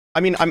I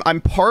mean,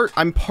 I'm part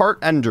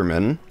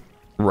Enderman,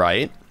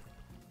 right?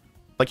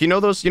 Like, you know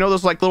those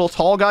like little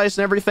tall guys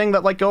and everything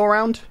that like go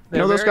around? You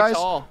know those guys?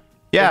 Tall.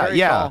 Yeah,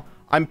 yeah. Tall.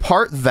 I'm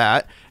part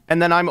that,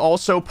 and then I'm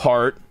also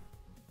part.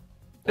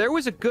 There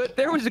was a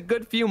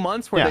good few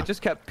months where they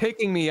just kept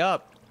picking me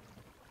up.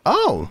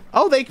 Oh,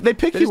 they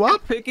pick you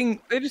up? They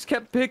just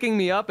kept picking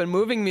me up and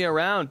moving me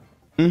around.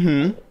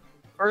 Mm-hmm.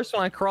 First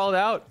when I crawled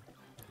out.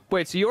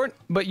 Wait, so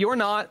you're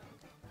not.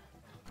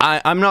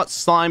 I'm not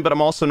slime, but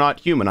I'm also not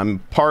human. I'm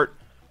part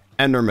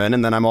Enderman,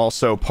 and then I'm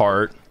also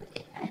part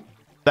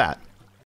that.